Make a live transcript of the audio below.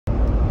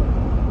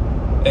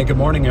Hey, good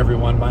morning,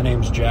 everyone. My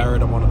name's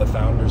Jared. I'm one of the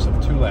founders of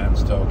Two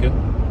Lands Token.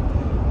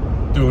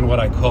 Doing what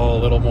I call a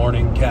little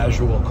morning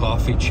casual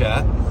coffee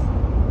chat.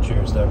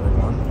 Cheers to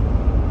everyone.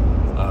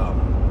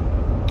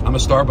 I'm a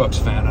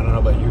Starbucks fan. I don't know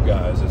about you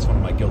guys. It's one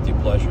of my guilty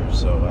pleasures,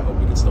 so I hope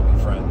we can still be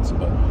friends.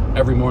 But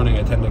every morning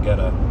I tend to get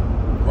a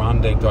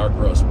Grande Dark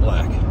Roast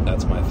Black.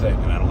 That's my thing,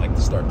 and I don't like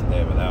to start the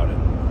day without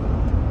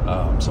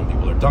it. Some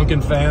people are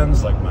Dunkin'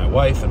 fans, like my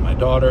wife and my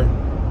daughter.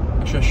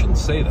 Actually, I shouldn't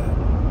say that.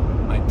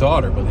 My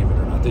daughter, believe it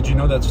or not. Did you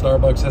know that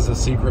Starbucks has a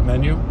secret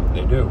menu?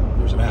 They do.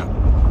 There's an app.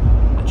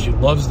 And she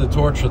loves to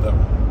torture them.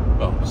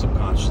 Well,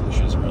 subconsciously, she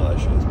doesn't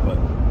realize she is, but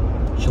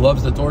she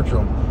loves to torture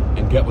them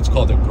and get what's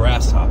called a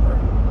grasshopper.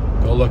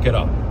 Go look it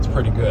up. It's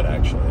pretty good,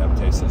 actually. I haven't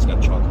tasted it. It's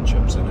got chocolate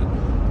chips in it.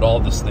 But all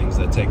these things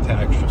that take 10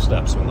 extra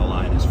steps when the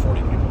line is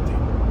 40 people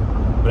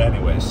deep. But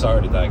anyway,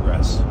 sorry to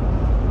digress.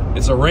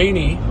 It's a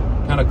rainy,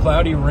 kind of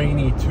cloudy,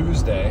 rainy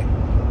Tuesday.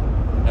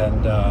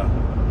 And,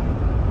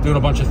 doing a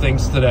bunch of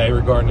things today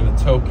regarding the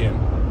token.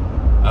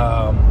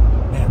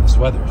 Man, this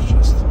weather is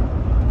just,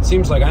 it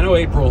seems like, I know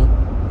April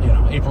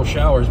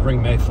showers bring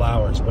May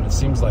flowers, but it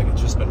seems like it's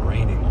just been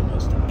raining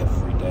almost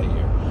every day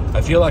here.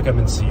 I feel like I'm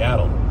in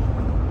Seattle.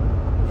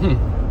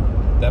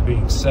 That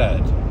being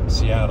said,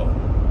 Seattle,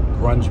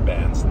 grunge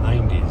bands,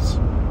 90s.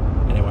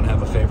 Anyone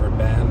have a favorite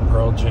band?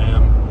 Pearl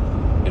Jam,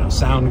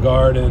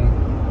 Soundgarden.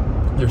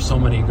 There's so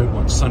many good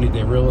ones. Sunny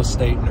Day Real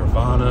Estate,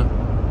 Nirvana.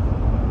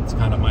 It's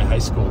kind of my high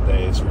school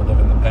days. We're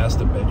living the past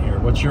a bit here.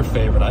 What's your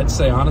favorite? I'd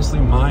say, honestly,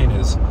 mine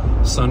is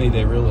Sunny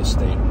Day Real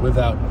Estate,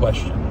 without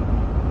question.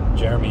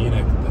 Jeremy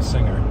Enoch, the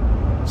singer,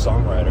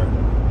 songwriter,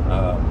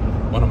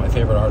 one of my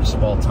favorite artists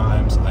of all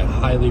times. I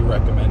highly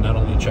recommend not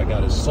only check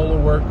out his solo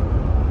work,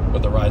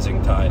 but The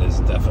Rising Tide is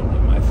definitely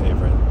my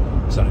favorite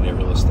Sunny Day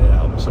Real Estate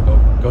album. So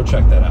go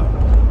check that out.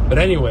 But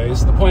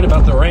anyways, the point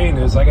about the rain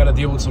is I got to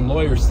deal with some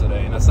lawyers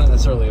today, and that's not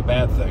necessarily a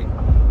bad thing.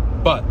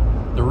 But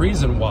the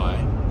reason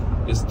why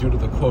is due to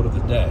the quote of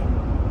the day.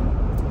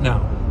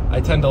 Now,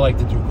 I tend to like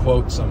to do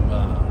quotes. I'm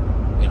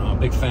a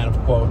big fan of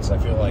quotes. I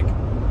feel like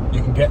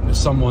you can get into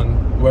someone,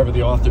 whoever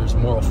the author's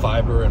moral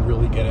fiber, and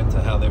really get into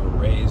how they were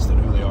raised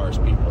and who they are as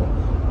people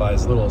by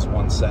as little as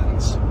one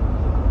sentence.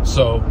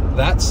 So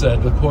that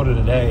said, the quote of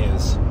the day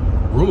is,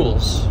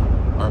 rules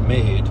are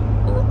made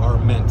or are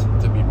meant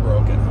to be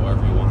broken,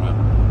 however you want to.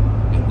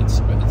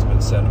 It's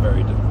been said in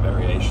very different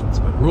variations,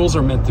 but rules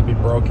are meant to be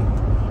broken.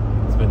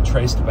 It's been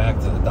traced back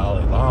to the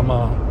Dalai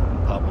Lama,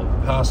 Pablo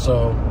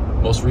Picasso,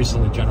 most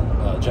recently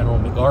General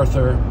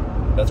MacArthur.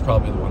 That's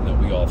probably the one that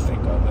we all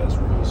think of as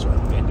rules are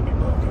made to be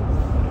broken.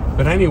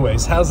 But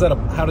anyways, how does that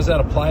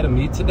apply to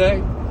me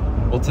today?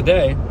 Well,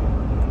 today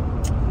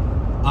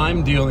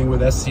I'm dealing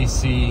with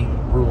SEC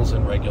rules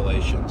and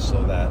regulations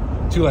so that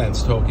Two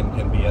Lands Token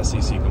can be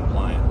SEC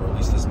compliant, or at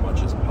least as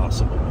much as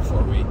possible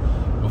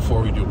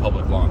before we do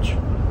public launch.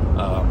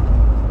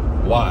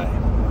 Why?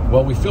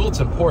 Well, we feel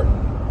it's important.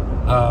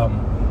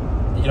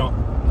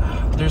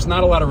 There's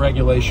not a lot of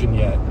regulation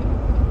yet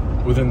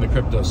within the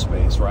crypto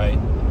space, right?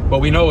 But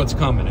we know it's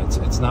coming.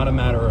 It's not a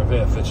matter of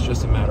if, it's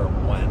just a matter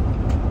of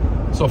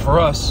when. So for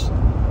us,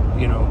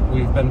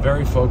 we've been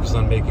very focused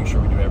on making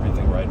sure we do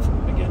everything right from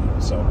the beginning.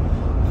 So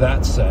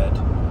that said,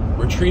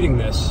 we're treating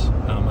this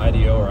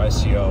IDO or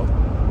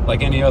ICO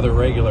like any other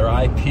regular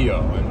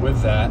IPO. And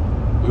with that,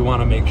 we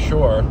want to make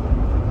sure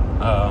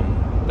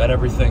that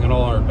everything and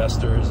all our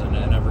investors and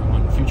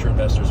everyone, future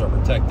investors, are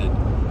protected.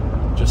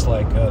 Just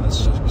like the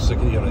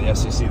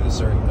SEC,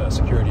 the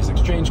Securities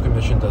Exchange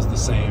Commission, does the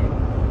same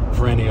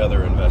for any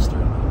other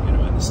investor,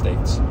 in the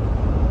States.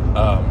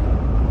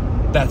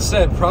 That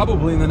said,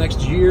 probably in the next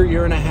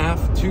year and a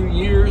half, 2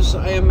 years,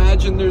 I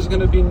imagine there's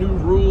going to be new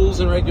rules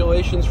and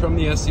regulations from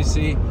the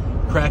SEC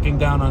cracking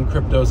down on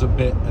cryptos a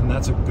bit, and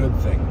that's a good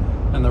thing.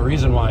 And the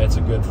reason why it's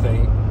a good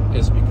thing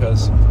is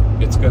because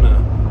it's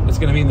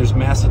gonna mean there's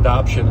mass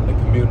adoption in the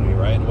community,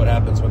 right? And what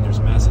happens when there's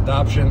mass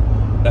adoption?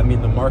 That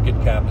means the market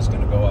cap is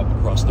going to go up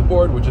across the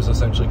board, which is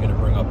essentially going to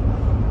bring up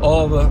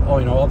all the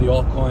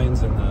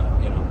altcoins and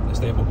the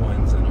stable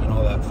coins and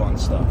all that fun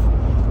stuff.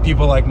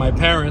 People like my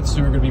parents,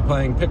 who are going to be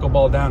playing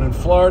pickleball down in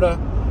Florida,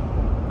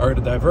 are going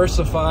to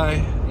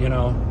diversify.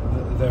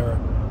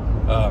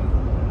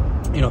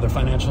 Their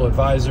financial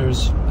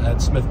advisors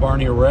at Smith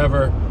Barney or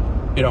wherever,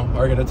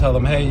 are going to tell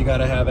them, hey, you got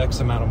to have X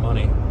amount of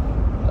money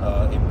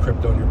in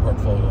crypto in your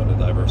portfolio to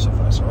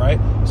diversify. So, right?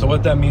 So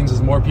what that means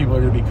is more people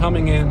are going to be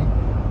coming in,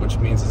 which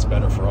means it's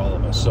better for all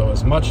of us. So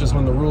as much as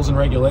when the rules and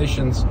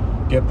regulations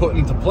get put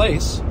into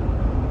place,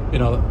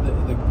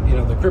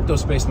 the crypto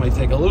space might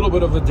take a little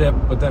bit of a dip,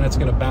 but then it's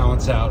going to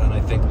balance out. And I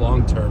think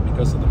long term,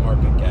 because of the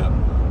market cap,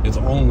 it's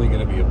only going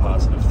to be a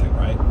positive thing,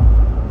 right?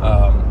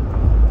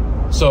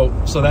 So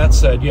that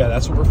said, yeah,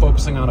 that's what we're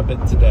focusing on a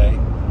bit today.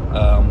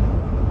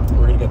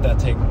 We're going to get that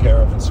taken care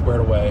of and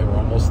squared away. We're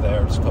almost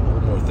there. Just a couple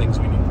of more things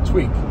we need to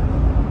tweak.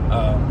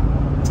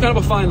 It's kind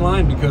of a fine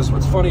line, because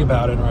what's funny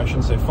about it, or I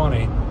shouldn't say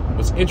funny,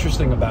 what's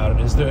interesting about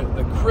it is the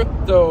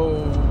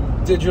crypto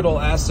digital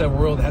asset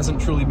world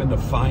hasn't truly been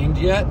defined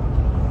yet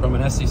from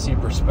an SEC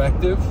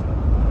perspective.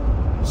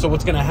 So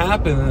what's going to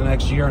happen in the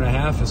next year and a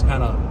half is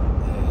kind of,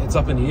 it's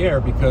up in the air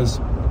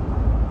because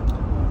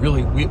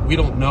really we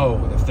don't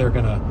know if they're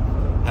gonna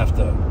have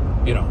to,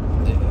 you know,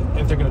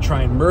 if they're gonna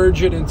try and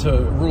merge it into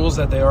rules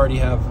that they already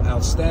have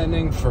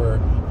outstanding for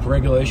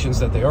regulations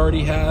that they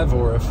already have,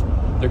 or if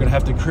they're gonna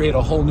have to create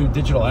a whole new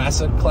digital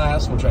asset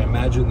class, which I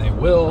imagine they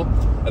will,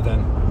 and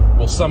then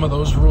will some of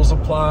those rules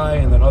apply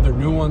and then other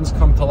new ones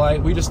come to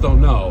light? We just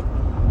don't know.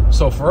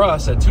 So for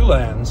us at Two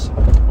Lands,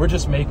 we're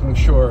just making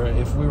sure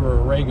if we were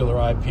a regular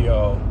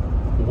IPO,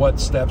 what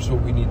steps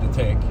would we need to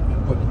take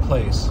and put in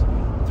place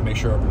to make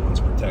sure everyone's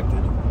protected,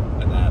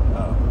 and that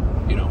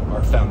you know,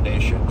 our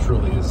foundation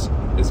truly is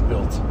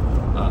built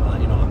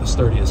you know, on the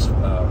sturdiest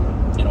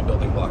you know,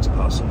 building blocks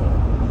possible.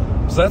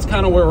 So that's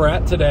kind of where we're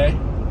at today.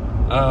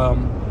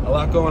 A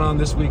lot going on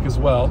this week as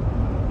well.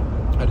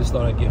 I just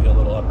thought I'd give you a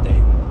little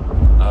update.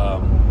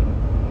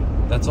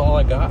 That's all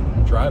I got.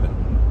 I'm driving,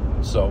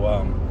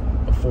 so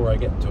before I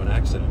get into an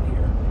accident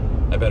here,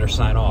 I better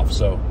sign off.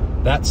 So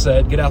that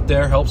said, get out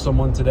there, help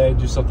someone today,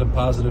 do something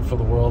positive for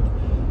the world.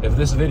 If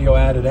this video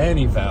added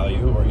any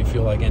value, or you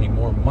feel like any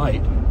more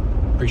might,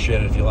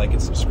 appreciate it if you like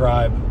it,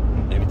 subscribe,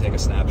 maybe take a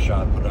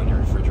snapshot, put it on your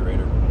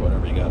refrigerator,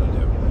 whatever you got to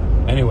do.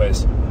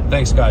 Anyways,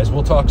 thanks guys,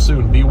 we'll talk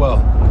soon. Be well.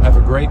 Have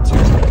a great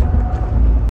Tuesday.